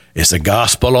It's a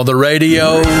Gospel on the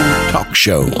Radio talk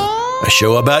show. A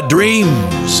show about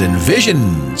dreams and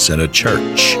visions and a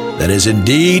church that is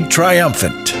indeed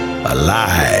triumphant,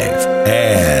 alive,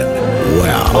 and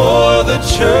well. For the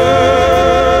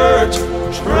church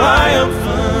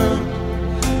triumphant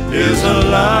is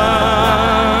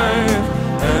alive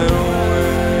and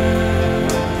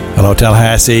well. Hello,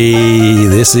 Tallahassee.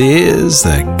 This is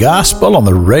the Gospel on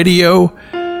the Radio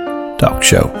talk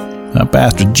show. I'm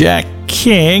Pastor Jack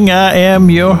King. I am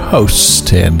your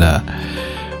host. And,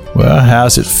 well,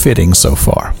 how's it fitting so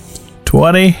far?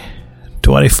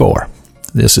 2024.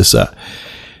 This is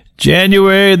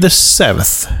January the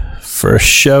 7th, first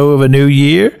show of a new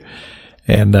year.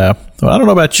 And, well, I don't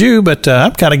know about you, but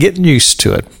I'm kind of getting used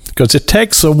to it because it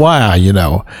takes a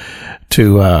while,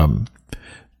 to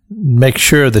make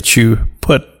sure that you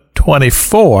put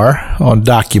 24 on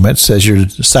documents as you're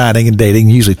signing and dating,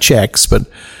 usually checks, but of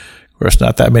course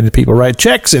not that many people write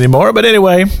checks anymore. But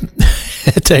anyway,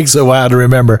 it takes a while to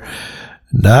remember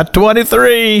not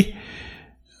 23,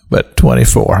 but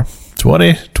 24.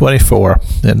 2024.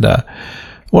 And I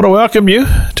want to welcome you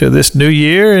to this new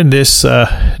year and this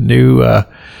new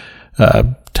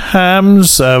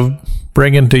times of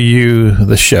bringing to you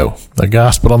the show, the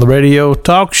Gospel on the Radio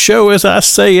talk show. As I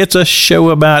say, it's a show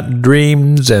about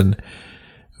dreams and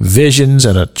visions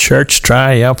and a church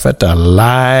triumphant,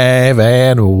 alive,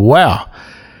 and well.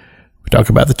 We talk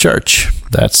about the church.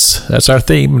 That's our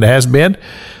theme. It has been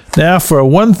now for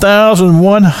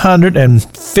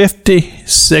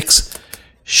 1,156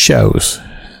 shows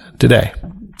today.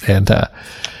 And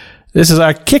this is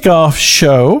our kickoff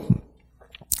show.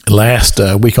 Last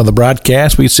week on the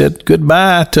broadcast, we said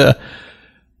goodbye to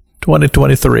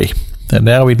 2023. And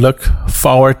now we look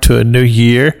forward to a new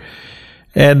year.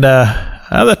 And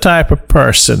I'm the type of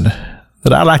person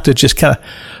that I like to just kind of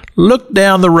look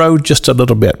down the road just a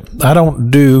little bit. I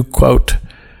don't do, quote,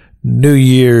 New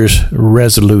Year's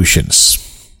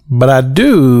resolutions. But I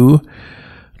do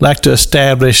like to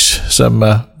establish some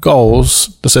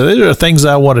goals to say these are things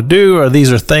I want to do, or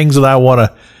these are things that I want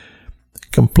to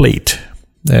complete.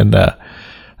 And I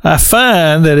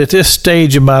find that at this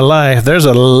stage of my life, there's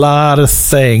a lot of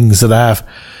things that I've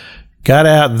got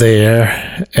out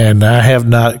there and I have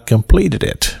not completed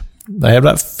it. I have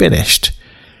not finished.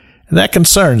 And that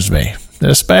concerns me,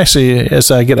 especially as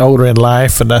I get older in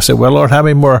life. And I say, well, Lord, how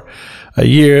many more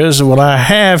years will I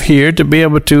have here to be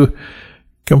able to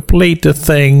complete the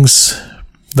things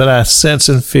that I sense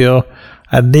and feel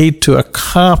I need to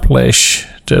accomplish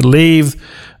to leave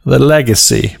the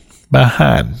legacy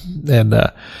behind? And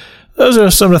those are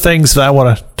some of the things that I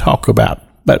want to talk about.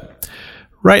 But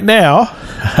right now,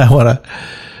 I want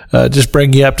to just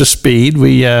bring you up to speed.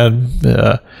 We have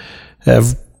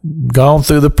gone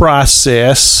through the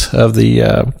process of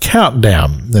the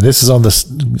countdown. And this is on the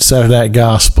Saturday Night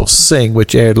Gospel Sing,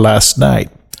 which aired last night.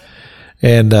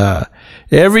 And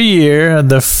every year, on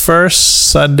the first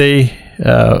Sunday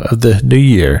of the new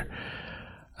year,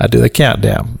 I do the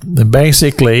countdown. And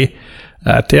basically,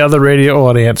 I tell the radio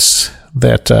audience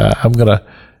that I'm going to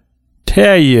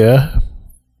tell you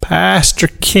Pastor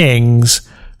King's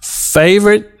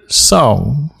favorite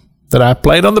song that I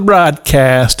played on the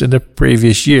broadcast in the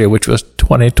previous year, which was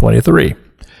 2023. We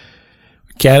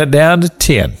count it down to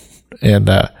 10, and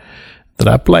then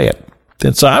I play it.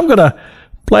 And so I'm going to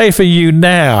play for you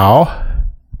now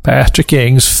Pastor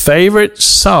King's favorite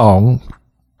song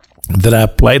that I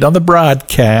played on the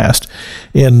broadcast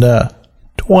in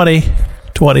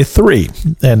 2023.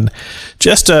 And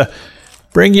just to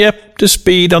bring you up to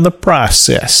speed on the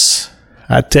process,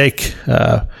 I take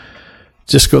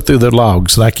just go through the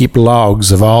logs, and I keep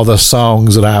logs of all the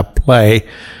songs that I play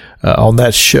on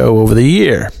that show over the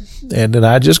year. And then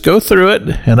I just go through it,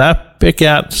 and I pick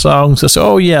out songs. I say,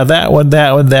 oh, yeah, that one.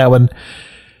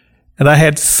 And I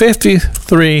had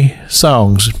 53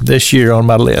 songs this year on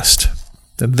my list.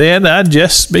 And then I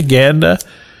just began to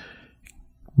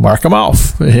mark them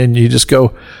off. And you just go,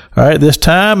 all right, this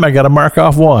time I got to mark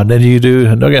off one. Then you do,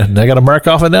 okay, I got to mark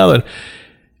off another.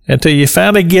 Until you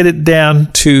finally get it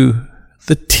down to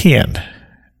the 10.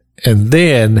 And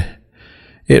then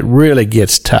it really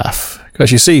gets tough.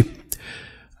 Because you see,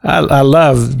 I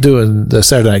love doing the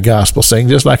Saturday Night Gospel Sing,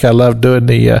 just like I love doing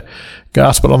the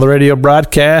Gospel on the Radio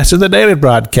broadcast and the daily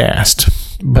broadcast.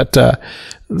 But the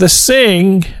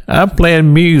Sing, I'm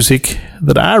playing music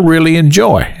that I really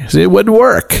enjoy. See, it wouldn't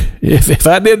work. If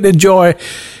I didn't enjoy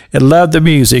and love the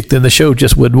music, then the show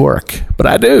just wouldn't work. But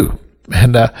I do.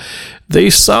 And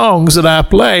these songs that I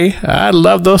play, I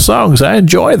love those songs. I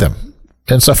enjoy them.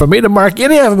 And so for me to mark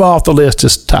any of them off the list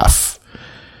is tough.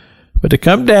 But to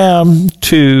come down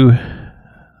to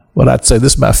what I'd say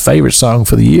this is my favorite song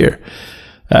for the year.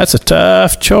 That's a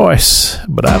tough choice,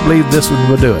 but I believe this one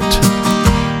will do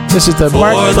it. This is the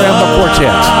Mark Tremble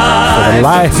Quartet, For the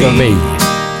Life of Me.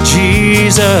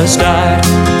 Jesus died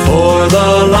for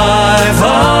the life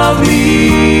of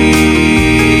me.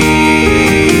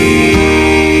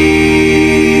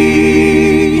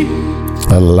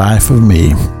 The Life of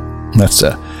Me. That's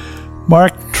a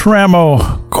Mark Tremble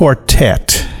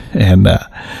Quartet. And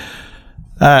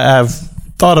I've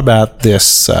thought about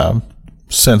this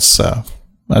since I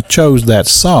chose that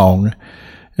song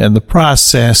and the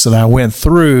process that I went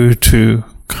through to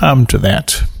come to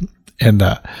that. And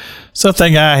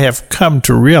something I have come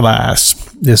to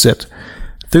realize is that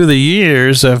through the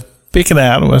years of picking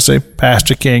out, let's say,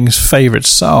 Pastor King's favorite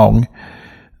song,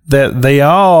 that they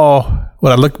all,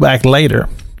 when I look back later,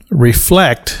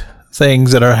 reflect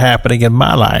things that are happening in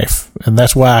my life. And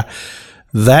that's why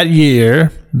that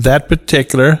year, that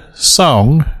particular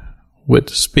song would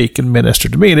speak and minister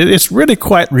to me. And it's really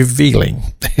quite revealing.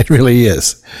 It really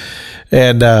is.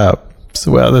 And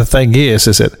the thing is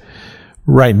that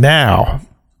right now,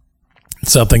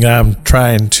 something I'm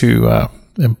trying to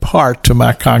impart to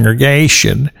my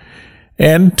congregation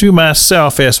and to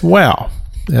myself as well.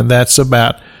 And that's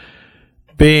about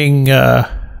being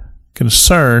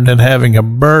concerned and having a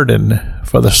burden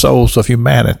for the souls of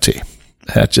humanity.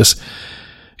 I just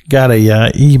got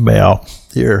a email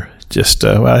here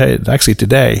actually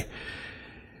today,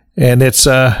 and it's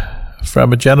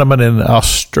from a gentleman in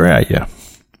Australia,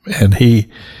 and he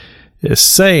is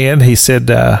saying, he said,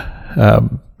 I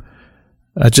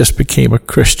just became a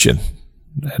Christian,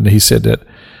 and he said that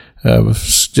I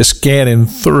was just scanning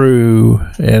through,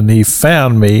 and he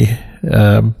found me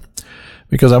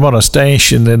because I'm on a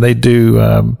station, and they do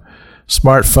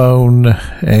smartphone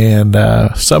and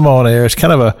some on air. It's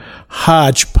kind of a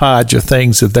hodgepodge of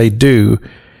things that they do,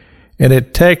 and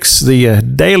it takes the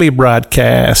daily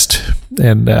broadcast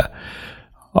and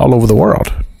all over the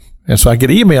world. And so I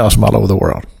get emails from all over the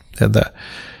world. And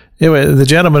anyway, the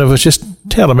gentleman was just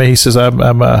telling me, he says,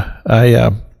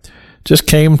 I just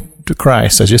came to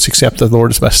Christ. I just accepted the Lord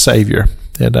as my Savior.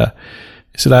 And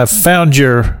he said, I've found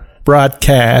your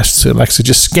broadcasts, like I said,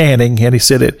 just scanning. And he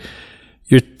said,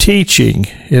 your teaching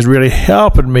is really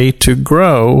helping me to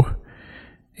grow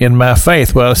in my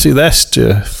faith. Well, see, that's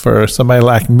for somebody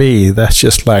like me, that's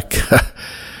just like,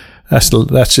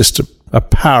 that's just a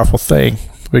powerful thing,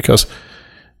 because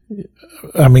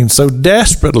I mean, so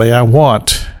desperately I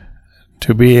want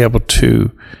to be able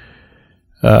to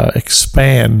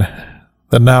expand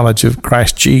the knowledge of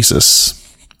Christ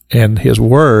Jesus and His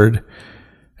Word,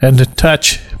 and to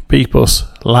touch people's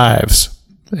lives.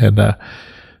 And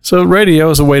so radio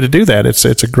is a way to do that. It's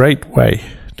a great way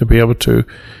to be able to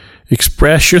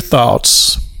express your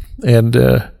thoughts and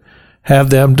have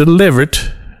them delivered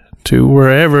to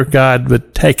wherever God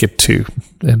would take it to.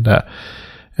 And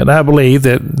I believe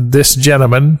that this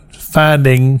gentleman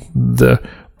finding the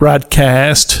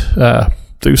broadcast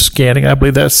through scanning, I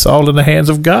believe that's all in the hands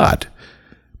of God.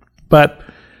 But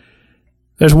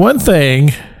there's one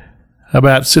thing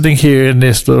about sitting here in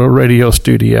this little radio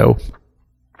studio,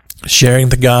 sharing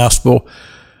the gospel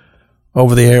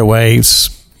over the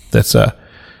airwaves. That's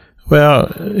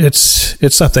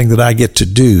it's something that I get to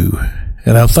do,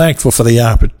 and I'm thankful for the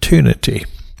opportunity.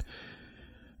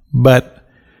 But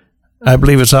I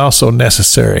believe it's also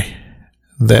necessary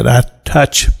that I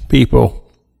touch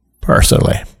people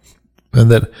personally,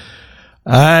 and that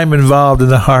I'm involved in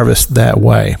the harvest that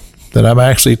way, that I'm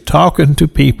actually talking to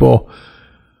people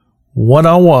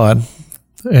one-on-one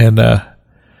and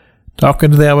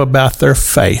talking to them about their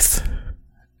faith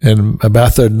and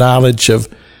about their knowledge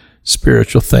of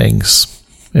spiritual things,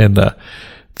 and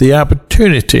the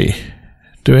opportunity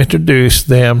to introduce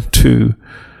them to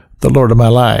the Lord of my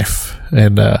life.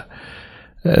 And I've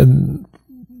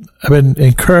been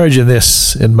encouraging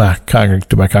this in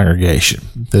to my congregation.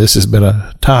 This has been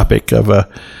a topic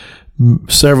of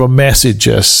several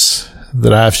messages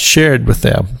that I've shared with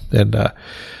them. And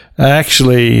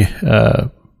actually,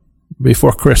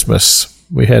 before Christmas,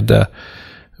 we had a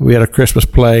Christmas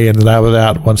play, and then I was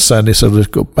out one Sunday, so let's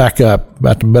go back up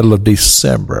about the middle of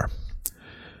December.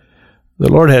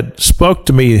 The Lord had spoke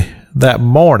to me that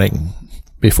morning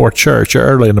before church,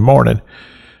 early in the morning,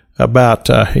 about,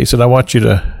 he said, I want you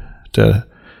to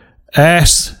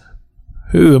ask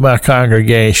who in my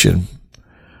congregation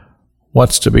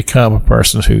wants to become a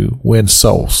person who wins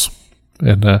souls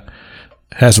and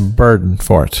has a burden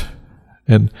for it.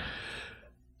 And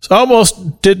so I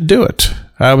almost didn't do it.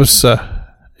 I was,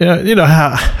 you know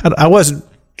how I wasn't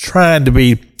trying to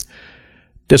be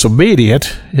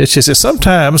disobedient. It's just that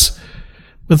sometimes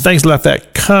when things like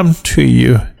that come to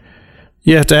you,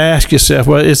 you have to ask yourself,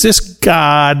 well, is this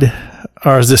God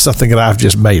or is this something that I've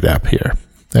just made up here?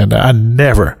 And I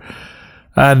never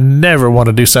want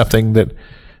to do something that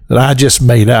I just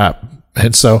made up.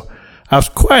 And so I was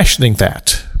questioning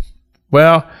that.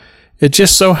 Well, it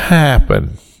just so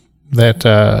happened that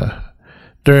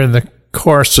during the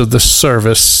course of the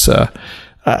service,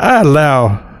 I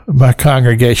allow my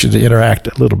congregation to interact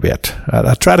a little bit.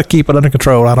 I try to keep it under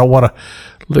control. I don't want to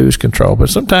lose control. But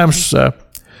sometimes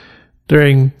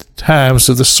during times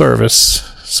of the service,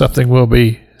 something will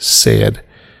be said,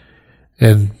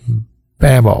 and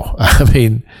bammo. I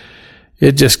mean,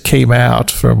 it just came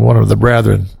out from one of the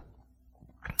brethren.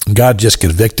 God just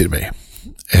convicted me.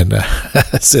 And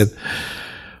I said,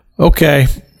 okay,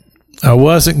 I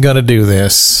wasn't going to do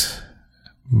this,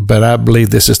 but I believe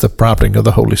this is the prompting of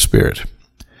the Holy Spirit.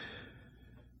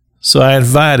 So I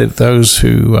invited those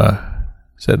who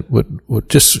said would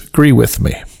just agree with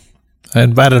me. I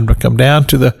invited them to come down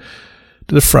to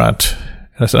the front.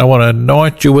 And I said, I want to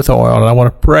anoint you with oil, and I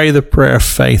want to pray the prayer of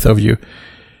faith over you.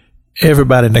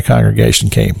 Everybody in the congregation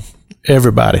came.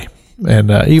 Everybody.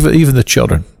 And even the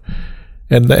children.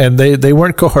 And they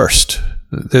weren't coerced.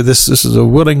 This is a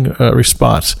willing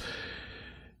response.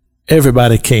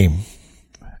 Everybody came.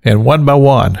 And one by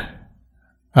one,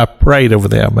 I prayed over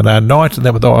them, and I anointed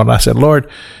them with oil. And I said, Lord,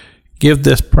 give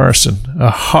this person a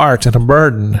heart and a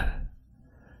burden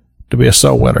to be a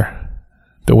soul winner,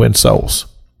 to win souls.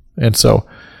 And so,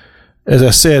 as I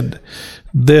said,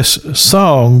 this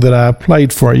song that I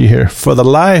played for you here, For the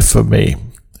Life of Me,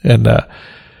 and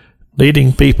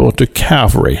leading people to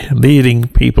Calvary, leading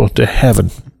people to heaven.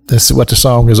 This is what the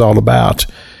song is all about.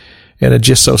 And it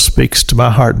just so speaks to my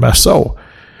heart and my soul.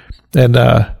 And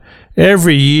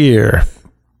every year,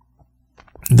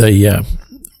 the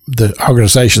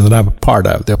organization that I'm a part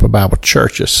of, the Open Bible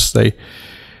Churches,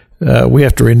 we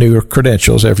have to renew our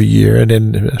credentials every year. And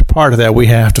then as part of that, we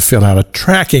have to fill out a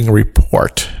tracking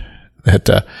report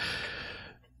that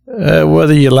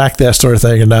whether you like that sort of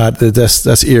thing or not,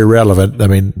 that's irrelevant. I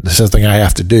mean, it's something I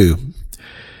have to do.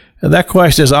 And that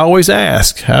question is always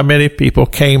asked: how many people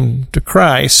came to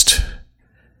Christ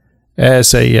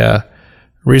as a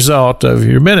result of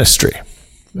your ministry?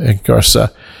 And of course,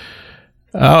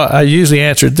 I usually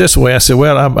answer it this way. I said,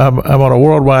 well, I'm on a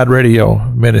worldwide radio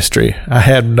ministry. I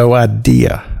had no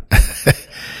idea.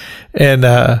 And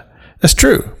that's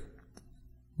true.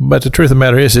 But the truth of the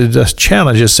matter is, it just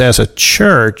challenges us as a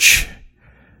church.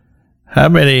 How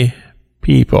many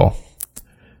people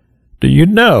do you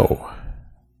know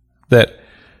that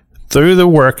through the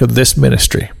work of this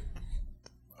ministry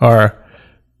are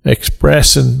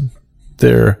expressing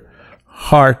their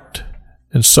heart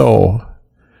and soul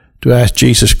to ask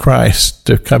Jesus Christ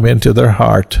to come into their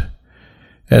heart,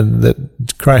 and that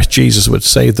Christ Jesus would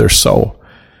save their soul?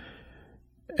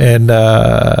 And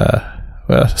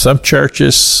well, some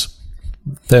churches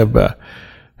have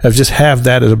just have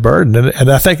that as a burden, and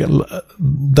I think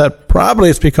that probably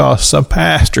it's because some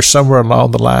pastor somewhere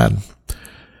along the line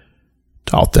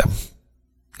taught them.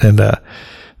 And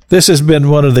this has been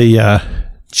one of the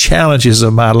challenges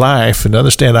of my life. And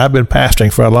understand, I've been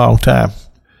pastoring for a long time,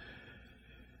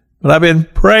 but I've been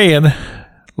praying,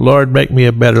 Lord, make me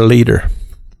a better leader.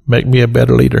 Make me a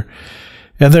better leader.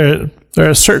 And there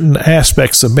are certain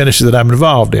aspects of ministry that I'm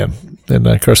involved in. And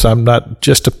of course, I'm not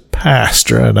just a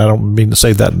pastor, and I don't mean to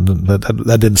say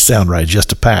that didn't sound right,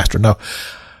 just a pastor. No,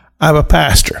 I'm a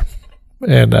pastor.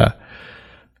 And I'm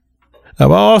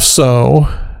also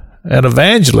an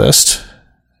evangelist,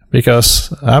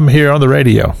 because I'm here on the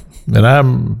radio, and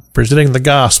I'm presenting the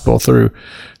gospel through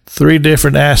 3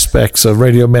 different aspects of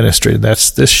radio ministry.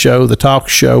 That's this show, the talk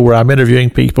show, where I'm interviewing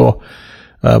people.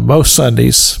 Most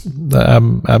Sundays,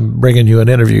 I'm bringing you an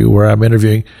interview where I'm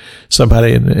interviewing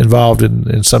somebody involved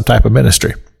in some type of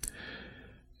ministry.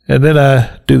 And then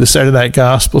I do the Saturday Night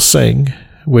Gospel Sing,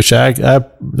 which there's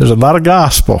a lot of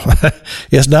gospel.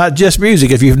 It's not just music.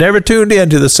 If you've never tuned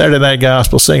in to the Saturday Night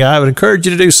Gospel Sing, I would encourage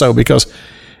you to do so, because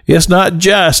it's not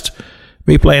just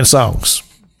me playing songs.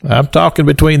 I'm talking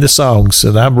between the songs,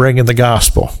 and I'm bringing the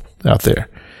gospel out there.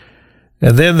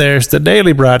 And then there's the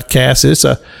daily broadcast. It's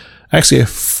actually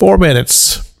 4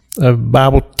 minutes of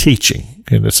Bible teaching,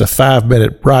 and it's a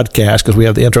 5-minute broadcast because we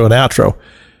have the intro and outro.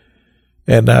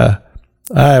 And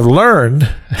I've learned,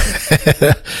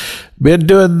 been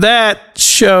doing that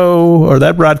show or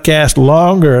that broadcast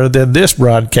longer than this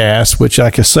broadcast, which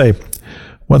I can say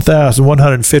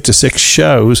 1,156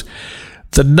 shows.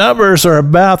 The numbers are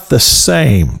about the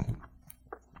same.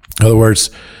 In other words,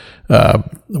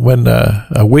 when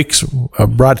a week's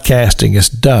broadcasting is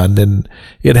done, then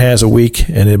it has a week,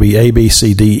 and it'll be A, B,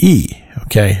 C, D, E,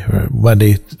 okay,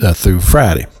 Monday through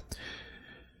Friday.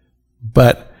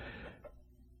 But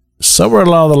somewhere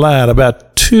along the line,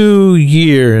 about 2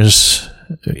 years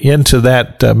into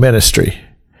that ministry,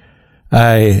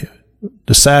 I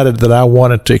decided that I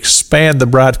wanted to expand the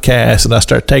broadcast, and I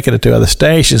started taking it to other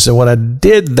stations. And when I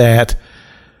did that,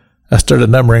 I started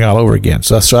numbering all over again.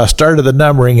 So I started the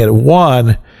numbering at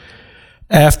 1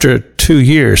 after 2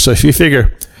 years. So if you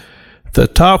figure the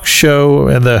talk show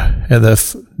and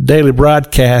the daily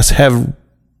broadcast have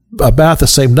about the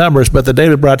same numbers, but the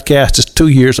daily broadcast is 2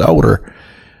 years older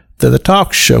than the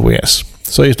talk show is.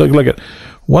 So you look at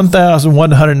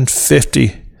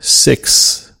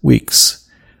 1,156 weeks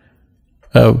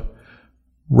of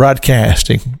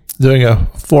broadcasting, doing a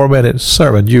 4-minute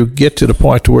sermon. You get to the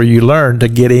point to where you learn to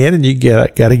get in and you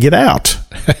got to get out.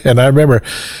 And I remember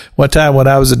one time when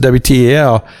I was at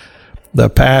WTL, the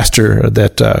pastor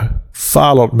that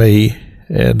followed me,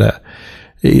 and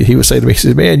he would say to me, he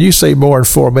said, "Man, you say more in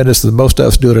 4 minutes than most of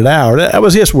us do in an hour." That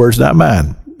was his words, not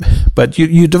mine. But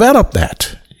you develop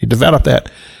that. You develop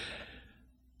that.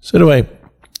 So anyway,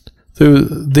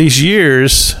 through these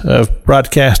years of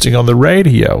broadcasting on the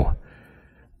radio,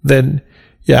 then,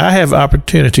 yeah, I have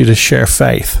opportunity to share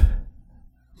faith.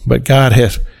 But God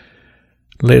has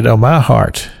laid it on my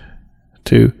heart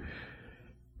to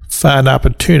find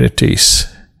opportunities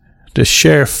to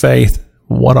share faith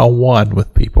one-on-one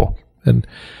with people. And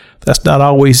that's not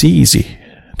always easy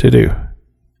to do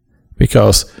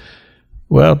because,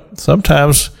 well,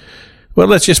 sometimes, well,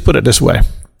 let's just put it this way.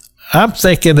 I'm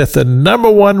thinking that the number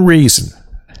one reason,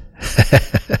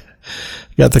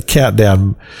 got the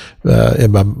countdown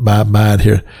in my mind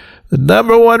here, the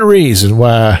number one reason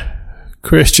why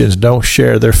Christians don't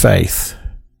share their faith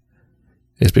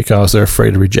is because they're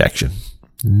afraid of rejection.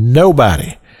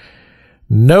 Nobody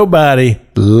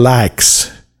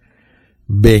likes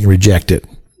being rejected.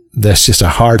 That's just a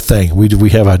hard thing. We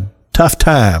have a tough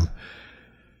time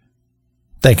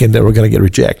thinking that we're going to get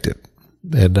rejected.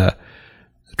 And the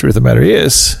truth of the matter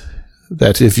is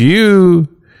that if you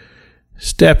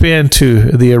step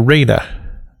into the arena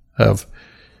of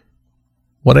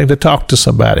wanting to talk to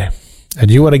somebody, and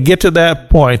you want to get to that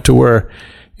point to where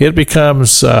it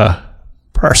becomes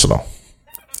personal.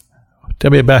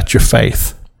 Tell me about your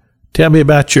faith. Tell me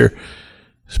about your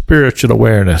spiritual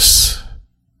awareness.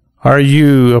 Are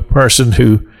you a person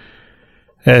who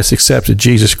has accepted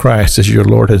Jesus Christ as your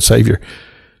Lord and Savior?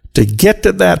 To get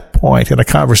to that point in a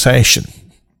conversation,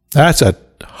 that's a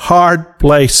hard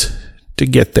place to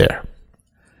get there.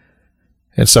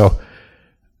 And so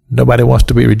nobody wants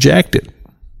to be rejected.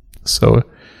 So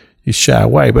you shy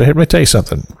away. But let me tell you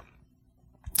something.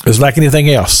 It's like anything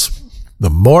else. The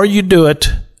more you do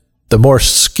it, the more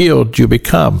skilled you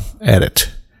become at it.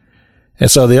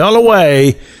 And so the only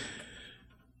way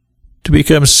to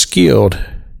become skilled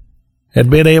and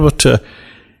being able to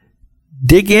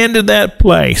dig into that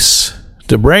place,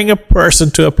 to bring a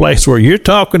person to a place where you're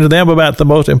talking to them about the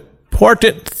most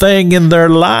important thing in their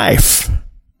life,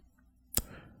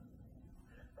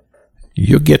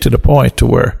 you'll get to the point to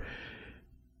where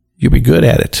you'll be good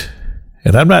at it.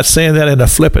 And I'm not saying that in a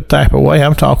flippant type of way.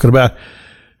 I'm talking about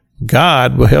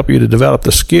God will help you to develop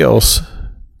the skills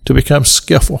to become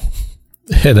skillful.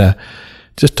 And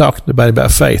just talking to anybody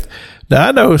about faith. Now,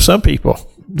 I know some people,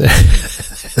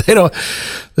 they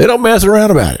don't mess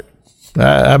around about it.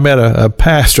 I met a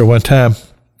pastor one time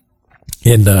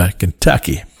in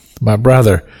Kentucky. My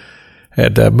brother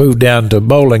had moved down to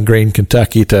Bowling Green,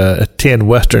 Kentucky to attend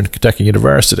Western Kentucky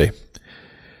University.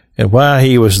 And while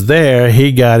he was there,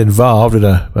 he got involved in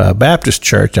a Baptist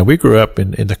church. Now, we grew up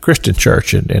in the Christian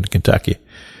church in Kentucky.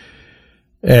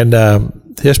 And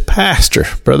his pastor,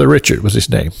 Brother Richard was his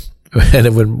name.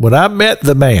 And when I met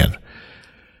the man,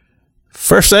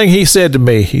 first thing he said to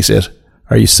me, he says,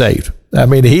 "Are you saved?" I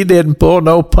mean, he didn't pull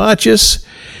no punches.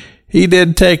 He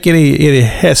didn't take any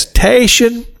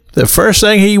hesitation. The first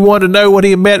thing he wanted to know when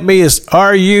he met me is,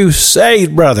 "Are you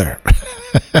saved, brother?"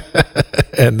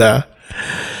 And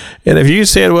if you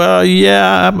said, "Well,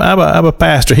 yeah, I'm a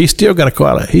pastor," he's still going to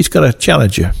call it. He's going to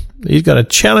challenge you. He's going to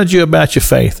challenge you about your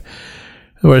faith.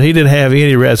 Where he didn't have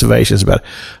any reservations about it.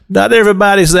 Not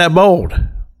everybody's that bold,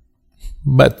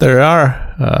 but there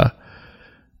are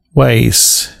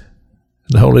ways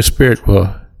the Holy Spirit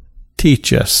will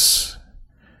teach us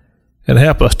and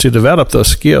help us to develop those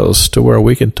skills to where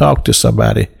we can talk to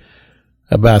somebody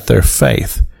about their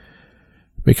faith.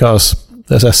 Because,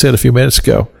 as I said a few minutes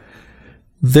ago,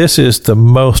 this is the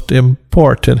most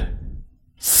important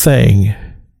thing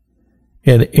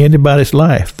in anybody's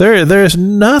life. There is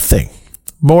nothing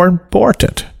more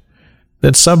important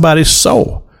than somebody's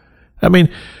soul. I mean,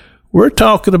 we're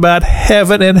talking about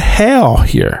heaven and hell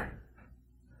here.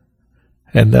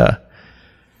 And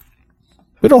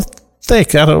we don't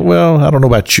think, I don't know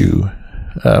about you.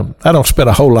 I don't spend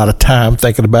a whole lot of time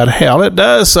thinking about hell. It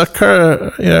does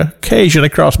occur, occasionally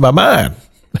cross my mind.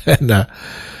 And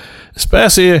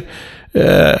especially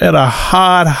in a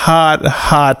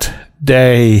hot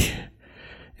day,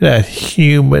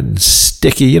 humid,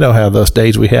 sticky. You know how those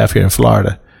days we have here in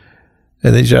Florida.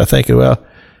 And then you're thinking, well,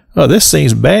 this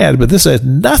seems bad, but this is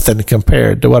nothing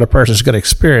compared to what a person's going to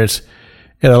experience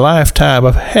in a lifetime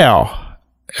of hell.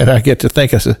 And I get to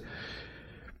think, I said,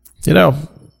 I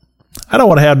don't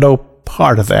want to have no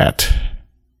part of that.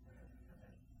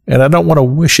 And I don't want to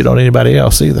wish it on anybody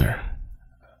else either.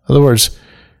 In other words,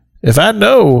 if I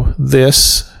know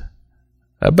this,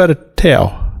 I better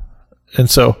tell. And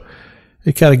so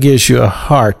it kind of gives you a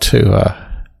heart to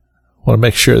want to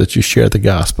make sure that you share the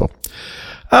gospel.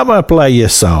 I'm going to play you a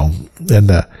song. And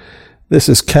this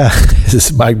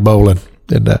is Mike Boland.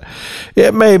 And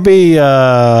it may be,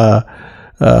 well,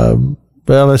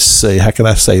 let's see. How can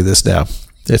I say this now?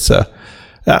 It's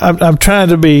I'm trying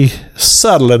to be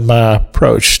subtle in my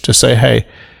approach to say, hey,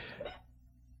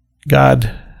 God,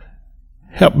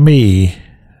 help me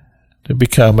to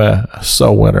become a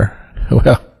soul winner.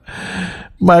 Well,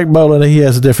 Mike Boland, he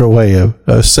has a different way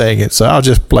of saying it, so I'll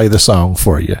just play the song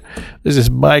for you. This is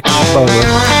Mike Boland.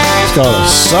 It's called A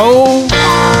Soul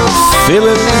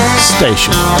Filling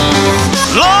Station.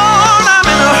 Lord, I'm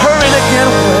in a hurry to get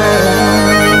away.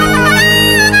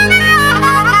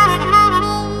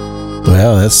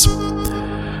 Well,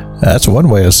 that's one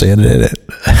way of saying it, isn't it?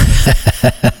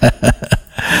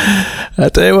 I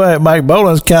tell you what, Mike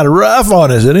Boland's kind of rough on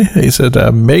us, isn't he? He said,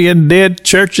 1 million dead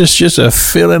churches just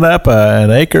filling up an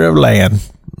acre of land.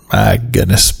 My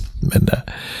goodness. And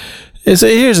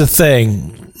here's the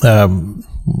thing.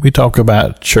 We talk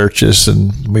about churches,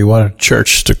 and we want a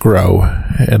church to grow.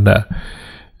 And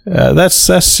that's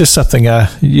just something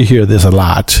you hear this a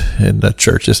lot in the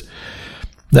churches.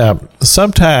 Now,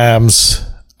 sometimes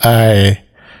I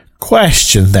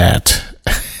question that.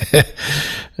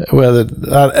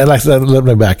 Let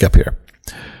me back up here.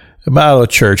 In my little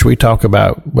church, we talk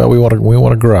about, well, we want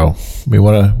to grow. We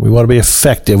want to be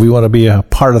effective. We want to be a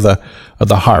part of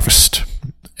the harvest.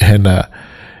 And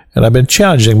I've been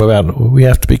challenging them about we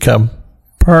have to become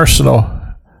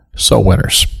personal soul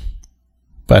winners.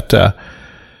 But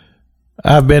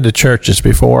I've been to churches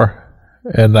before,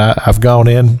 and I've gone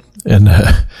in and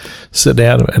sit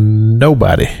down, and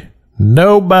nobody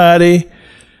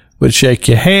would shake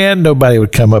your hand. Nobody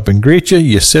would come up and greet you.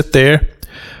 You sit there.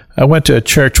 I went to a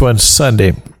church one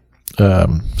Sunday.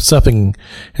 Something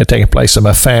had taken place in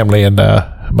my family, and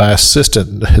my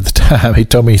assistant at the time, he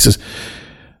told me, he says,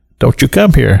 don't you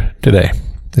come here today.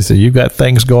 He said, you've got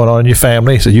things going on in your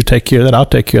family. He said, you take care of that. I'll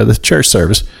take care of the church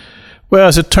service. Well,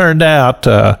 as it turned out,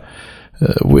 the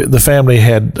family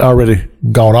had already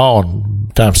gone on by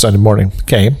the time Sunday morning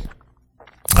came.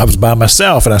 I was by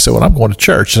myself, and I said, well, I'm going to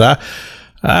church. And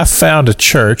I found a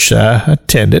church. I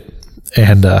attended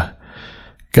and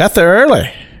got there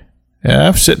early. And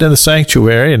I'm sitting in the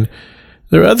sanctuary, and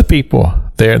there are other people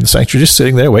there in the sanctuary just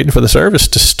sitting there waiting for the service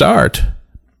to start.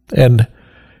 And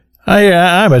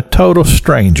I'm a total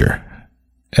stranger,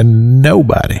 and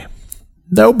nobody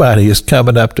is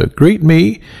coming up to greet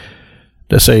me,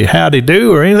 to say howdy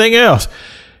do or anything else.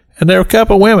 And there were a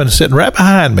couple of women sitting right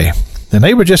behind me, and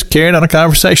they were just carrying on a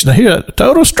conversation. I hear a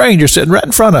total stranger sitting right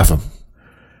in front of them.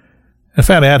 And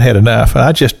finally I'd had enough, and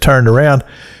I just turned around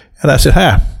and I said,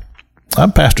 hi,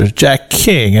 I'm Pastor Jack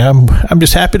King. I'm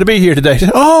just happy to be here today. He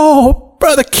said, oh,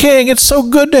 Brother King, it's so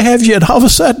good to have you. And all of a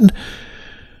sudden,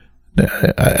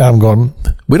 I'm going,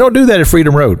 we don't do that at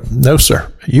Freedom Road. No,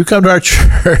 sir. You come to our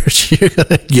church, you're going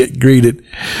to get greeted.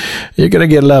 You're going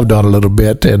to get loved on a little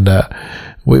bit. And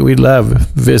we love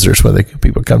visitors when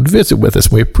people come to visit with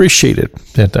us. We appreciate it.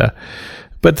 And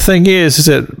but the thing is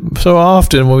that so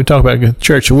often when we talk about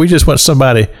church, we just want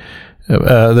somebody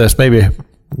that's maybe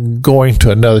going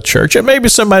to another church, or maybe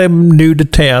somebody new to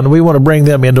town. We want to bring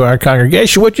them into our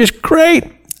congregation, which is great.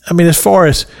 I mean, as far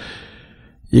as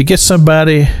you get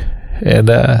somebody and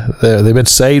they've been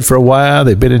saved for a while,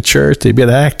 they've been in church, they've been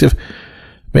active,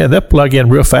 man, they'll plug in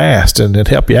real fast and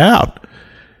help you out.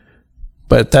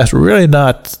 But that's really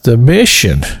not the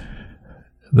mission.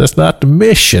 That's not the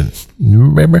mission.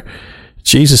 Remember,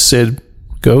 Jesus said,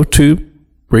 go to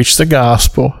preach the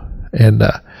gospel and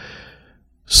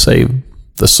save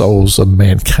the souls of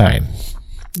mankind.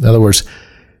 In other words,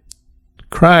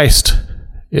 Christ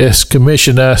has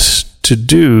commissioned us to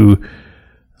do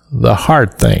the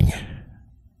hard thing,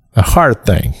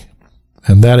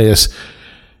 and that is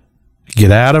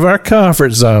get out of our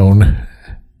comfort zone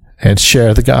and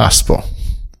share the gospel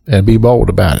and be bold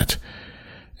about it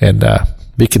and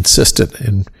be consistent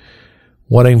in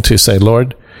wanting to say,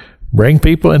 Lord, bring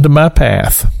people into my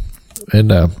path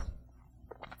and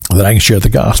that I can share the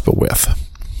gospel with.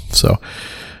 So,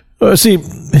 see,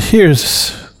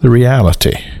 here's the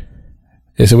reality,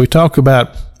 is that we talk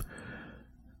about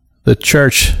the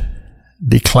church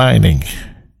declining,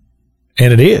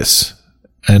 and it is.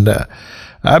 And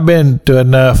I've been to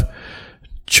enough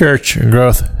church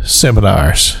growth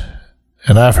seminars,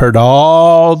 and I've heard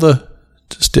all the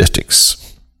statistics.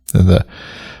 And the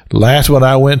last one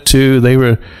I went to, they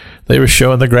were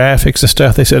showing the graphics and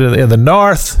stuff. They said in the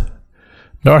North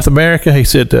America, he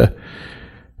said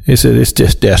it's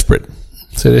just desperate.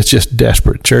 He said it's just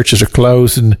desperate. Churches are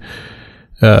closed, and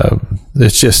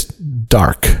it's just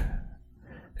dark.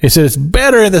 He said it's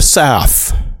better in the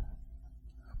South,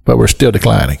 but we're still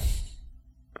declining.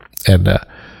 And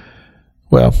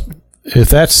well, if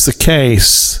that's the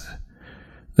case,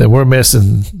 then we're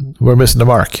missing the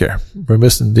mark here. We're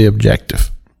missing the objective.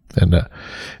 And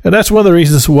that's one of the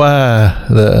reasons why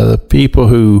the people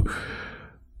who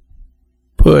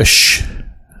push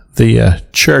the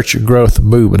church growth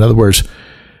movement, in other words,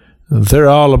 they're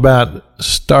all about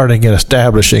starting and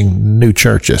establishing new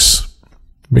churches,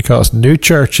 because new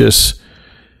churches,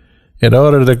 in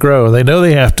order to grow, they know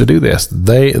they have to do this.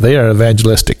 They are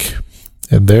evangelistic,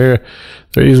 and they're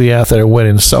usually out there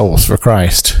winning souls for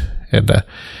Christ. And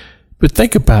but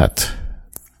think about,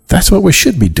 that's what we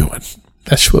should be doing.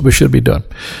 That's what we should be doing.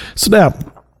 So now,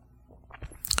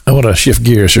 I want to shift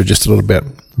gears here just a little bit,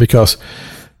 because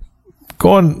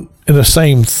going in the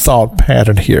same thought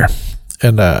pattern here,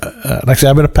 and like I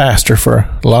said, I've been a pastor for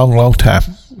a long, long time.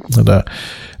 And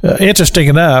interesting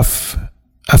enough,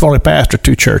 I've only pastored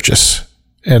 2 churches,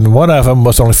 and one of them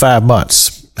was only 5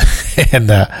 months. And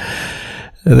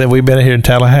then we've been here in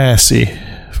Tallahassee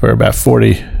for about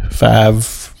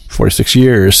 46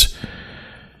 years,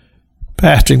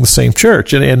 pastoring the same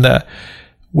church. And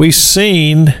we've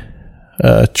seen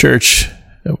church,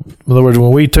 in other words,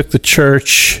 when we took the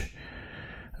church,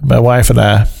 my wife and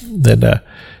I, then it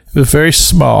was very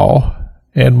small,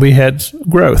 and we had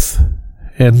growth.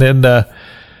 And then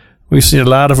we've seen a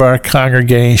lot of our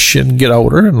congregation get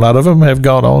older, and a lot of them have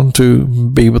gone on to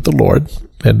be with the Lord.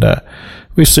 And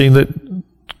we've seen it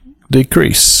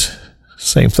decrease.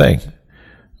 Same thing.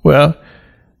 Well,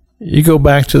 you go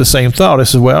back to the same thought. It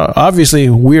says, well, obviously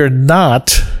we're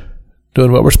not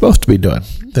doing what we're supposed to be doing,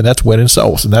 and that's winning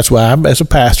souls. And that's why I'm, as a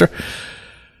pastor,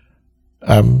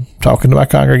 I'm talking to my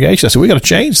congregation. I said, we got to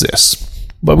change this,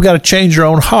 but we got to change your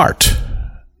own heart.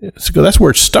 So that's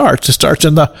where it starts. It starts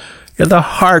in the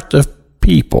heart of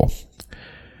people.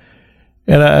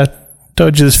 And I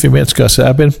told you this a few minutes ago. I said,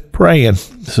 I've been praying.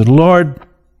 I said, Lord,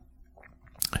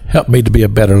 help me to be a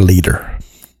better leader.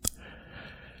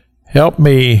 Help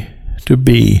me to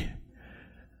be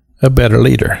a better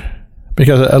leader.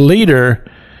 Because a leader,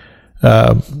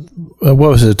 what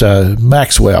was it,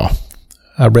 Maxwell,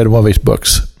 I read one of his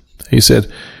books. He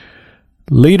said,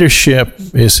 leadership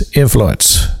is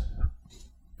influence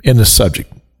in the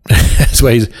subject. That's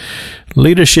why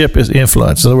leadership is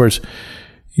influence. In other words,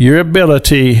 your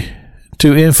ability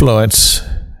to influence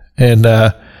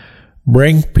and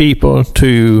bring people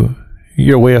to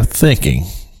your way of thinking.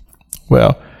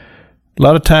 Well, a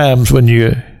lot of times when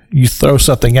you throw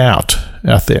something out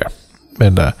there,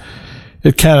 and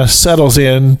it kind of settles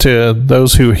into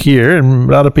those who hear, and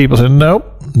a lot of people say, nope,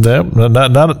 not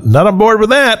on board with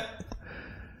that.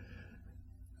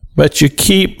 But you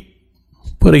keep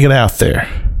putting it out there,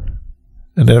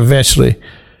 and then eventually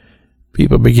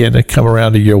people begin to come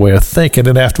around to your way of thinking,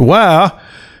 and after a while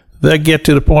they'll get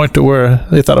to the point to where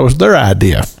they thought it was their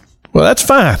idea. Well, that's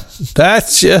fine.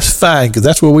 That's just fine, because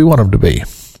that's where we want them to be.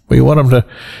 We want them to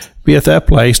be at that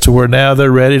place to where now they're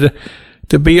ready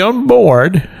to be on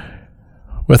board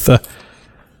with the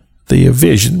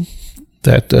vision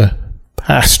that the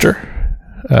pastor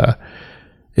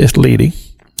is leading.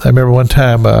 I remember one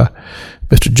time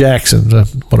Mr. Jackson,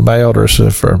 one of my elders,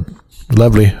 for a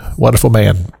lovely, wonderful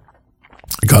man,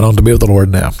 got on to be with the Lord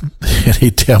now. And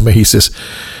he'd tell me, he says,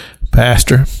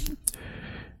 Pastor,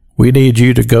 we need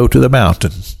you to go to the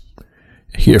mountain,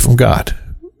 hear from God.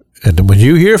 And then when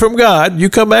you hear from God, you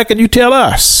come back and you tell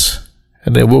us,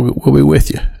 and then we'll be with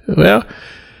you. Well,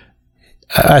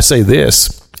 I say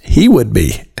this, he would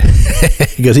be,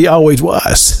 because he always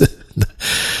was.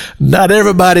 Not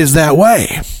everybody's that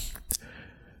way.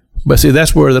 But see,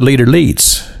 that's where the leader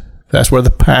leads. That's where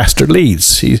the pastor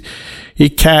leads. He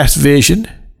casts vision,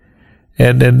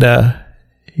 and then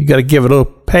you got to give it a little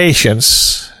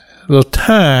patience, a little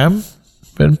time,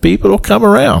 and people will come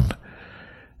around.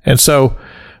 And so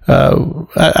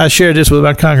I shared this with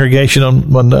my congregation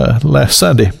on last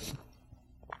Sunday.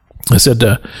 I said,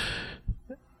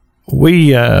 we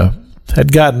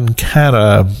had gotten kind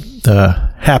of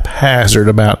haphazard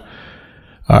about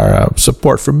our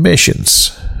support for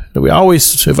missions. We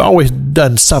have always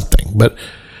done something, but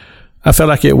I felt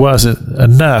like it wasn't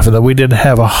enough and that we didn't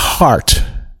have a heart.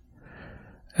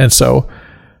 And so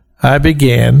I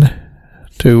began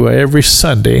to every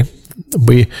Sunday,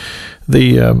 the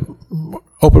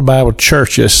Open Bible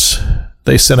churches,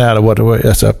 they sent out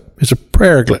it's a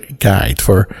prayer guide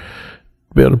for to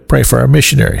be able to pray for our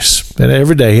missionaries. And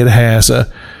every day it has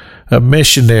a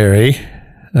missionary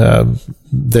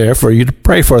there for you to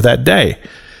pray for that day.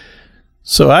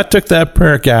 So I took that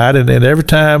prayer guide, and every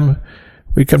time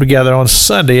we come together on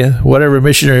Sunday, whatever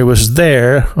missionary was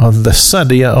there on the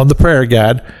Sunday on the prayer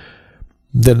guide,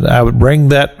 then I would bring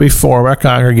that before our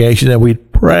congregation, and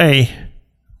we'd pray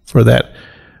for that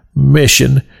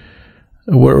mission,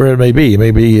 where it may be. It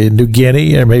may be in New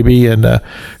Guinea, or maybe in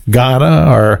Ghana,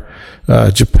 or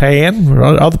Japan, or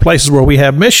other places where we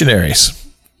have missionaries.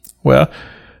 Well,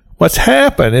 what's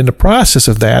happened in the process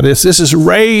of that is this has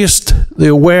raised the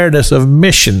awareness of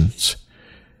missions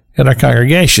in our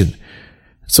congregation.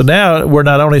 So now we're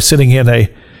not only sending in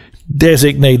a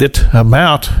designated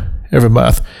amount every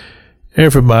month.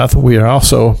 Every month we are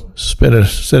also sending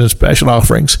special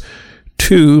offerings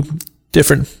to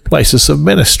different places of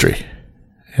ministry.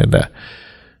 And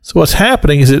so what's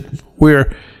happening is that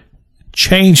we're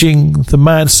changing the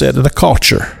mindset and the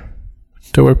culture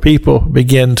to where people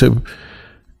begin to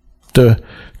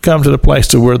come to the place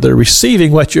to where they're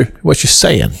receiving what you're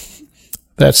saying.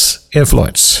 That's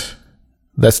influence.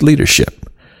 That's leadership.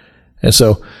 And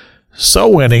so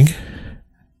soul winning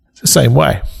is the same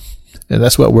way. And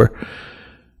that's what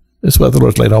the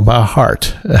Lord's laid on my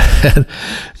heart.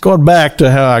 Going back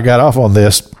to how I got off on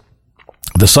this,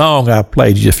 the song I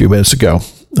played you a few minutes ago,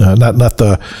 not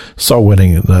the soul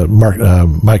winning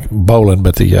Mike Boland,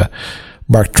 but the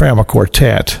Mark Trammell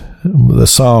Quartet, the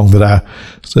song that I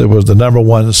said was the number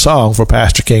one song for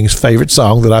Pastor King's favorite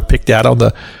song that I picked out on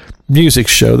the music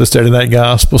show, the Saturday Night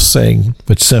Gospel Sing,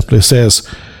 which simply says,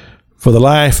 "For the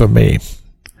life of me,"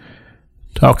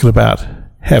 talking about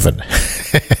heaven.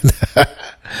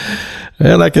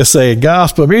 And like I say,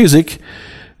 gospel music,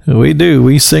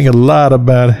 we sing a lot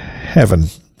about heaven.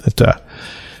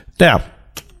 Now,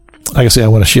 like I say, I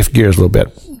want to shift gears a little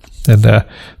bit. And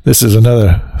this is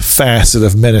another facet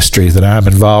of ministry that I'm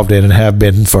involved in and have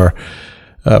been for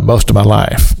most of my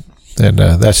life. And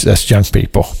that's young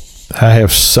people. I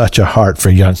have such a heart for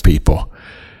young people.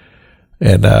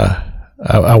 And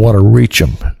I want to reach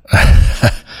them.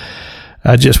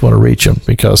 I just want to reach them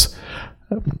because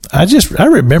I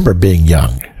remember being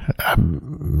young.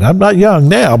 I'm not young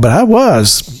now, but I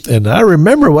was. And I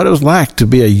remember what it was like to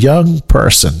be a young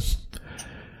person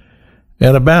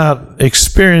and about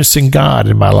experiencing God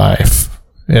in my life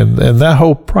and that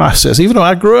whole process. Even though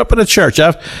I grew up in a church,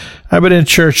 I've been in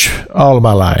church all of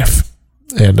my life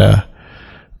and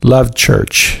loved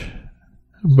church.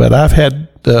 But I've had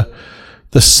the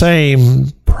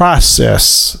same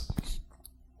process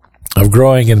of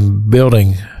growing and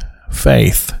building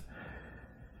faith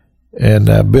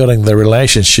and building the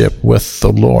relationship with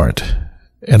the Lord.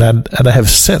 And I have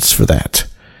sense for that.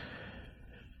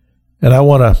 And I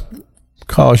want to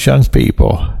cause young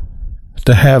people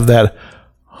to have that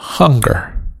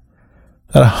hunger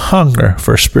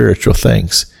for spiritual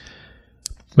things.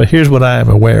 But here's what I am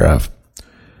aware of.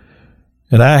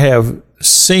 And I have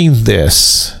seen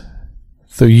this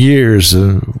through years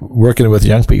of working with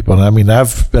young people. And I mean, I've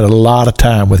spent a lot of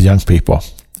time with young people.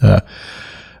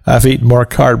 I've eaten more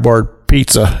cardboard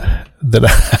pizza than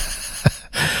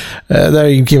there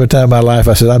even came a time in my life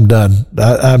I said, I'm done.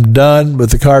 I'm done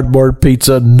with the cardboard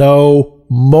pizza. No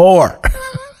more.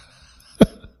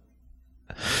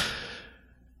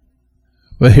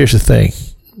 But here's the thing.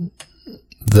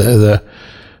 The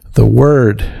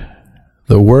word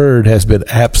has been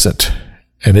absent,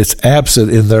 and it's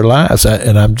absent in their lives.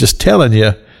 And I'm just telling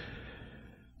you,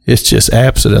 it's just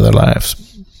absent in their lives.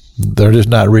 They're just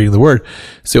not reading the word.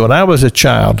 See, when I was a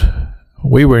child,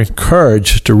 we were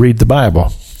encouraged to read the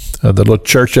Bible. The little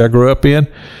church I grew up in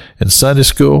Sunday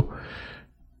school,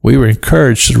 we were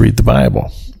encouraged to read the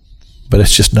Bible. But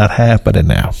it's just not happening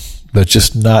now. They're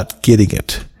just not getting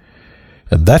it.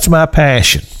 And that's my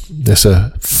passion. It's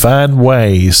to find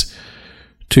ways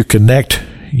to connect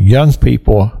young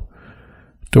people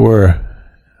to where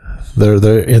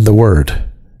they're in the Word.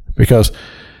 Because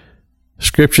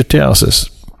Scripture tells us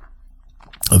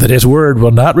that His Word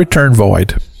will not return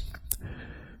void,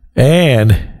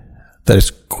 and that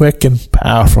it's quick and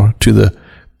powerful to the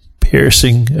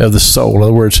piercing of the soul. In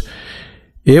other words,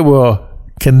 it will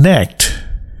connect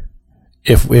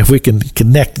if we can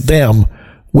connect them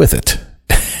with it.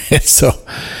 And so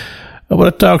I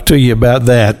want to talk to you about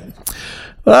that.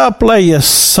 Well, I'll play you a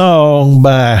song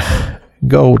by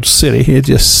Gold City. It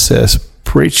just says,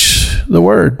 preach the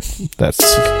word. That's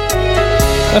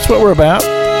what we're about.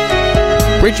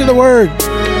 Preaching the word.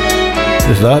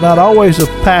 There's not always a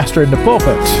pastor in the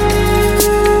pulpit.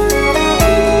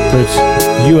 But it's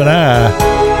you and I,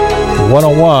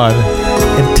 one-on-one,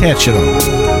 intentional,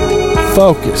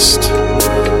 focused.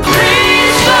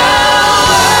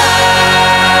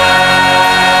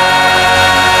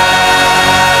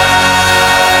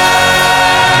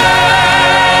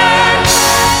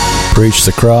 Preach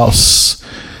the cross,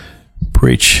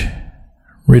 preach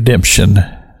redemption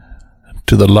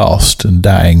to the lost and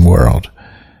dying world.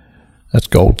 That's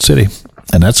Gold City,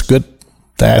 and that's good.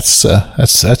 That's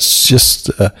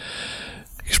just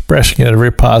expressing it in a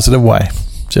very positive way.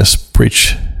 Just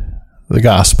preach the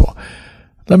gospel.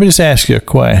 Let me just ask you a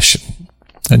question,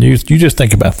 and you just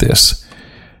think about this.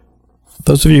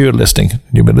 Those of you who are listening,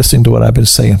 you've been listening to what I've been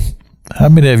saying. How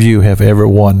many of you have ever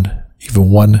won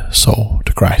even one soul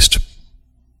to Christ?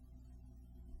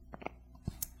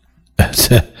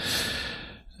 That's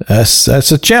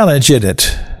a challenge, isn't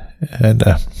it? And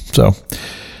so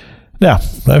now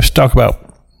let's talk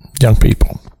about young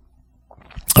people.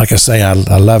 Like I say, I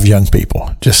love young people.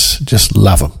 Just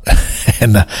love them,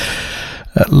 and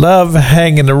love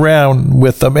hanging around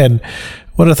with them. And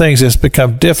one of the things that's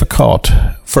become difficult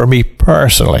for me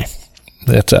personally,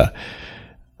 that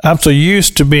I'm so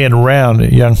used to being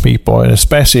around young people, and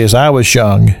especially as I was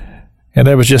young, and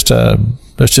there's just a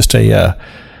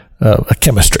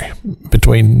chemistry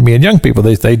between me and young people.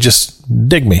 They just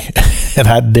dig me, and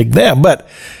I dig them. But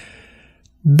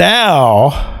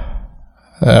now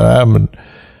I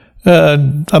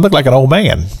look like an old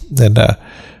man, and got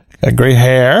gray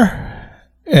hair.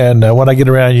 And when I get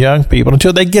around young people,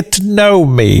 until they get to know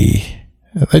me,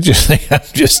 they just think I'm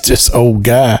just this old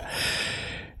guy.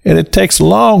 And it takes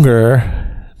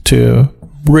longer to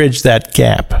bridge that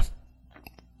gap,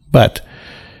 but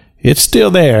it's still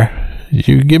there.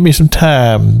 You give me some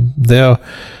time, they'll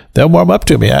warm up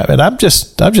to me. And I'm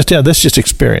just telling you, this is just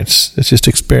experience. It's just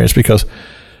experience because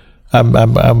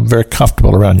I'm very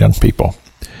comfortable around young people.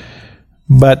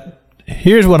 But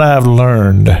here's what I've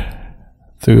learned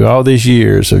through all these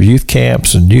years of youth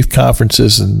camps and youth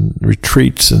conferences and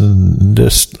retreats and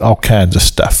just all kinds of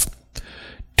stuff.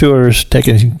 Tours,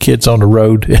 taking kids on the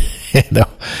road,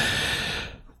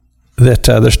 that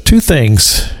there's two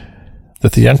things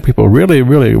that the young people really,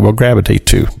 really will gravitate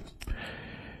to.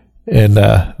 And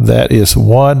that is,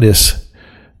 one is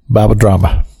Bible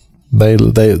drama.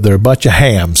 They're a bunch of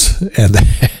hams, and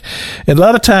a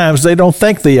lot of times they don't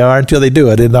think they are until they do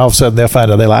it, and all of a sudden they'll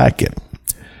find out they like it.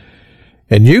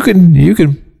 And you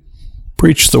can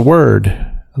preach the word.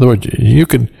 In other words, you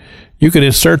can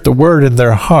insert the word in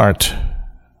their heart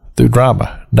through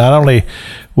drama. Not only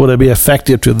will it be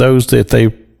effective to those that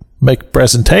they make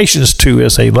presentations to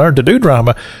as they learn to do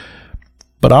drama,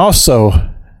 but also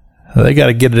they got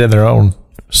to get it in their own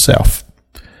self.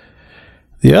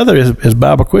 The other is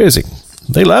Bible quizzing.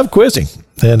 They love quizzing,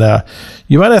 and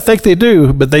you might not think they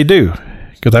do, but they do,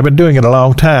 because I've been doing it a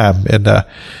long time, and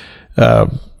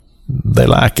they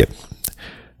like it.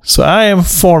 So I am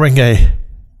forming I'm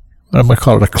going to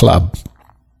call it a club.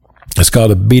 It's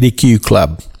called a BDQ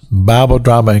Club, Bible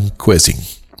Drama and Quizzing.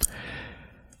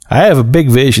 I have a big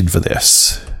vision for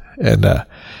this, and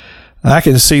I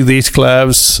can see these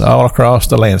clubs all across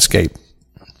the landscape.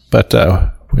 But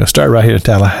we're going to start right here in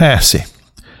Tallahassee.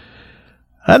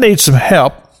 I need some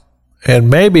help, and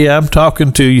maybe I'm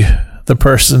talking to the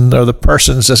person or the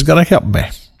persons that's going to help me.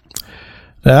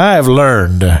 Now, I have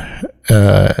learned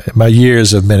in my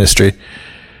years of ministry,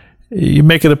 you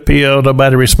make an appeal,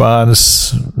 nobody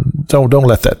responds. Don't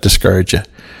let that discourage you.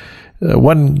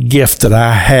 One gift that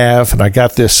I have, and I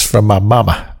got this from my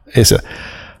mama, is that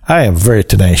I am very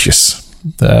tenacious.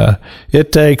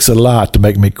 It takes a lot to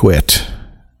make me quit,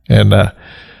 and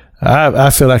I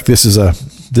feel like this is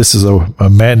a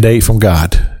mandate from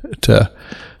God to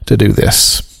do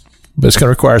this, but it's going to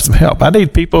require some help. I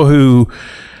need people who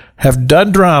have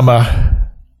done drama.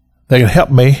 They can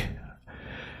help me.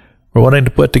 We're wanting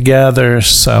to put together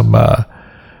some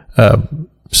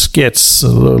skits,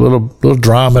 little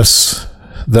dramas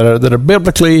that are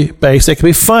biblically based. They can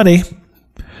be funny,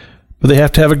 but they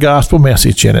have to have a gospel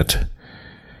message in it,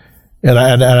 and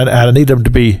I need them to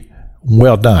be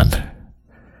well done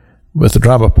with the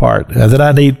drama part. And then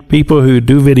I need people who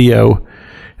do video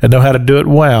and know how to do it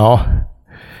well.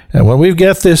 And when we've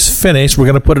got this finished, we're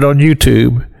going to put it on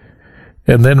YouTube,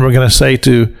 and then we're going to say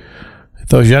to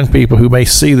those young people who may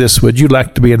see this, would you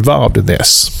like to be involved in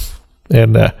this?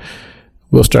 And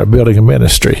we'll start building a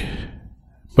ministry.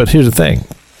 But here's the thing.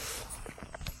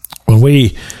 When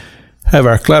we have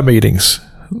our club meetings,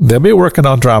 they'll be working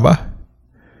on drama,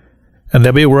 and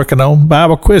they'll be working on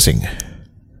Bible quizzing.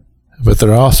 But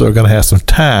they're also going to have some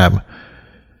time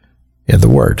in the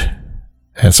Word.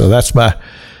 And so that's my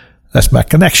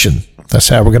connection. That's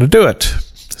how we're going to do it.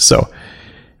 So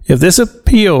if this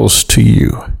appeals to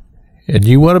you and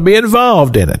you want to be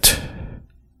involved in it,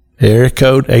 area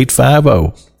code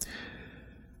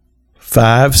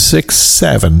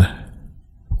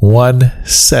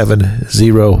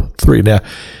 850-567-1703. Now,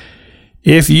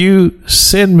 if you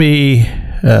send me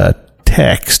a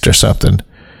text or something,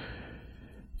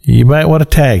 you might want to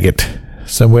tag it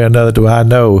some way or another. Do I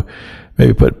know?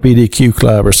 Maybe put BDQ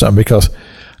Club or something, because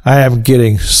I am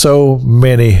getting so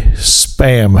many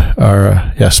spam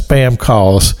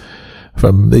calls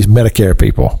from these Medicare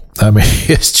people. I mean,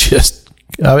 it's just,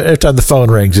 every time the phone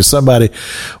rings, it's somebody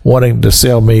wanting to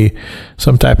sell me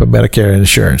some type of Medicare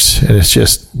insurance, and it's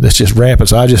just rampant.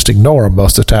 So I just ignore them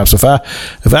most of the time. So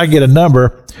if I get a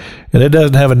number and it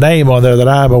doesn't have a name on there that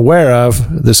I'm aware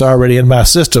of that's already in my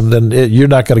system, then you're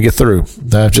not going to get through.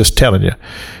 I'm just telling you,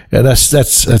 and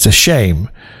that's a shame.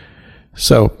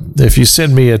 So if you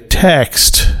send me a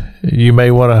text, you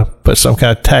may want to put some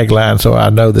kind of tagline so I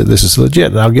know that this is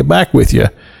legit, and I'll get back with you.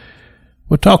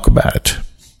 We'll talk about it.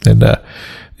 And the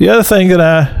other thing that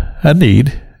I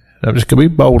need, I'm just going to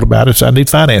be bold about it, so I need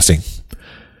financing.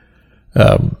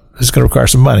 It's going to require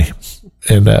some money.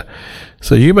 And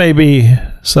so you may be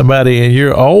somebody and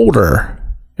you're older,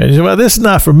 and you say, well, this is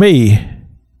not for me,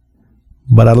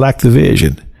 but I like the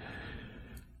vision,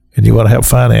 and you want to help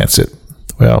finance it.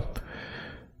 Well,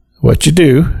 what you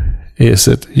do is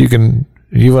that you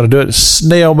want to do it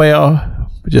snail mail,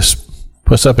 just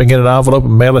put something in an envelope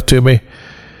and mail it to me.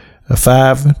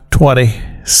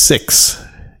 526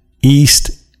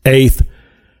 East 8th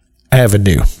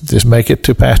Avenue. Just make it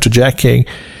to Pastor Jack King.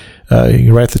 You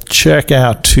can write the check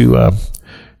out to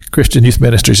Christian Youth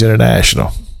Ministries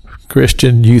International.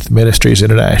 Christian Youth Ministries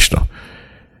International.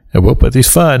 And we'll put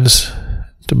these funds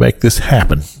to make this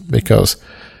happen, because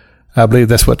I believe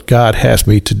that's what God has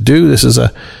me to do. This is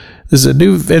a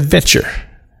new adventure,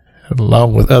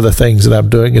 along with other things that I'm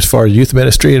doing as far as youth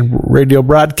ministry and radio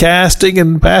broadcasting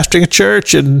and pastoring a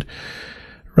church and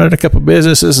running a couple of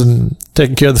businesses and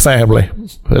taking care of the family.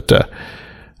 But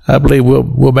I believe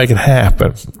we'll make it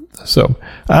happen. So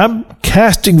I'm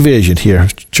casting vision here,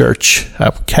 church.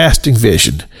 I'm casting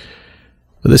vision.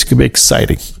 But this could be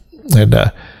exciting, and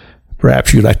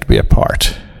perhaps you'd like to be a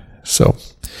part. So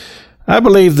I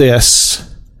believe this,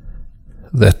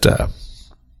 that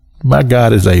my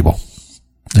God is able.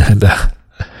 And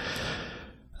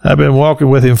I've been walking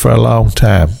with him for a long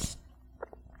time,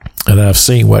 and I've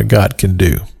seen what God can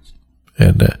do.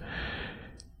 And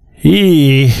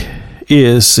he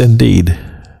is indeed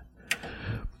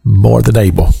more than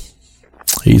able.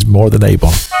 He's more than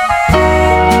able.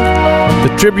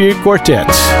 The Tribute Quartet,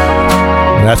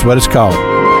 that's what it's called.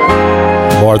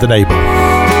 More than able.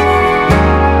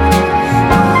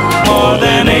 More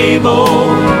than able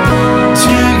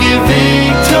to give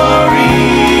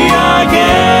victory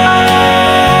again.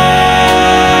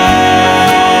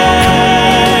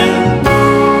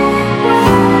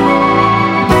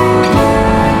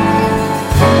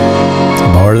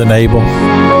 More than able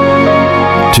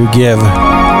to give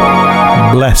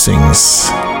blessings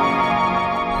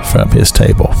from his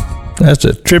table. That's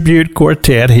the Tribute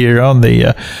Quartet here on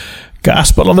the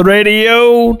Gospel on the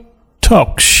Radio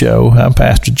talk show. I'm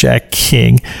Pastor Jack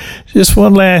King. Just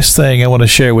one last thing I want to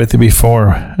share with you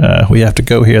before we have to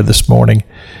go here this morning.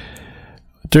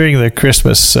 During the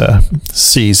Christmas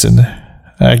season,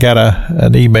 I got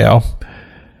an email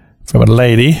from a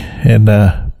lady in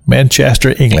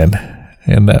Manchester, England,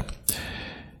 and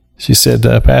she said,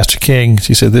 Pastor King,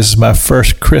 she said, this is my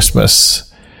first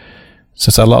Christmas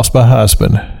since I lost my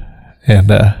husband.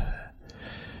 And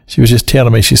she was just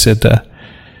telling me, she said,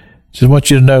 just want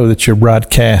you to know that your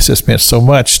broadcast has meant so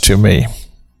much to me.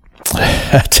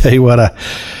 I tell you what, I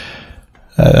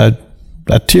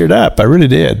teared up. I really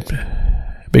did.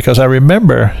 Because I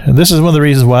remember, and this is one of the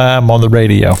reasons why I'm on the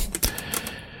radio.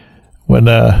 When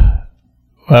I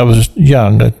was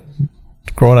young,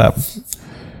 growing up,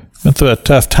 went through a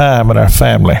tough time in our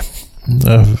family,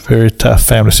 a very tough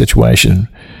family situation.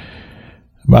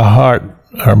 My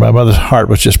mother's heart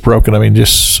was just broken. I mean,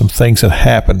 just some things had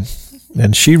happened.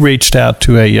 And she reached out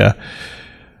to a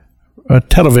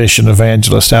television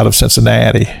evangelist out of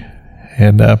Cincinnati.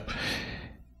 And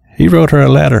he wrote her a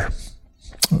letter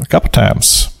a couple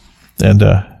times. And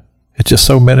It just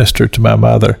so ministered to my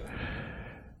mother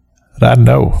that I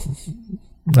know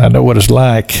what it's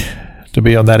like to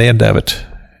be on that end of it.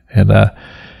 And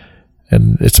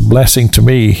it's a blessing to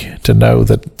me to know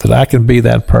that I can be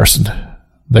that person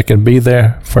that can be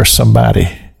there for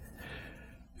somebody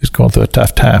who's going through a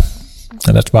tough time.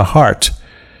 And that's my heart,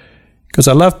 because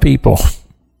I love people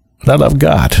and I love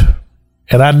God.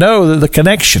 And I know that the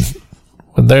connection,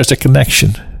 when there's a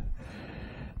connection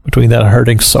between that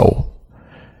hurting soul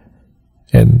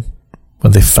and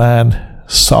when they find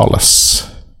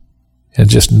solace in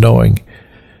just knowing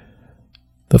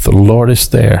that the Lord is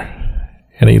there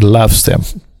and He loves them,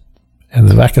 and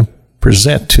that I can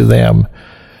present to them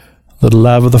the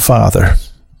love of the Father,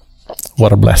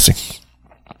 what a blessing.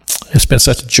 It's been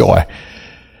such a joy.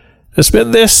 It's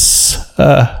been this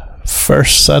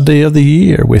first Sunday of the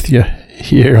year with you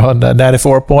here on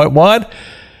 94.1,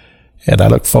 and I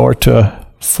look forward to a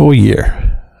full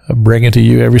year of bringing to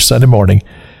you every Sunday morning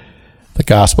the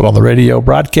Gospel on the Radio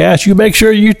broadcast. You make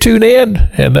sure you tune in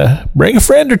and bring a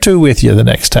friend or two with you the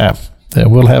next time,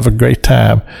 and we'll have a great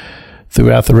time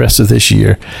throughout the rest of this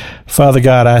year. Father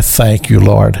God, I thank you,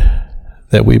 Lord,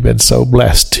 that we've been so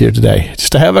blessed here today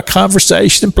just to have a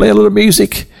conversation and play a little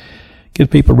music,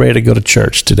 get people ready to go to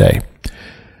church today.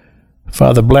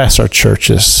 Father, bless our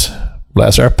churches,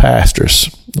 bless our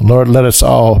pastors. Lord, let us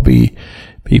all be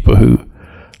people who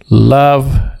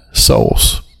love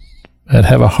souls and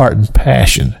have a heart and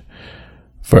passion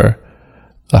for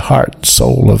the heart and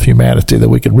soul of humanity, that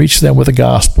we can reach them with the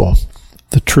gospel,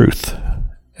 the truth.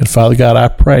 And Father God, I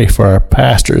pray for our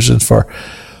pastors and for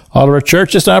all of our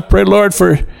churches. And I pray, Lord,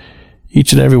 for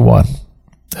each and every one.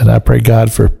 And I pray,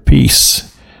 God, for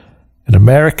peace in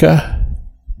America,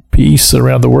 peace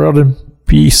around the world, and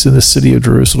peace in the city of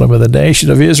Jerusalem and the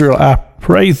nation of Israel. I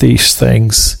pray these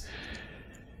things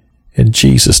in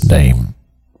Jesus' name.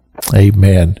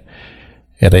 Amen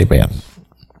and amen.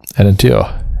 And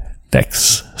until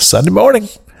next Sunday morning,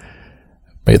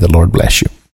 may the Lord bless you.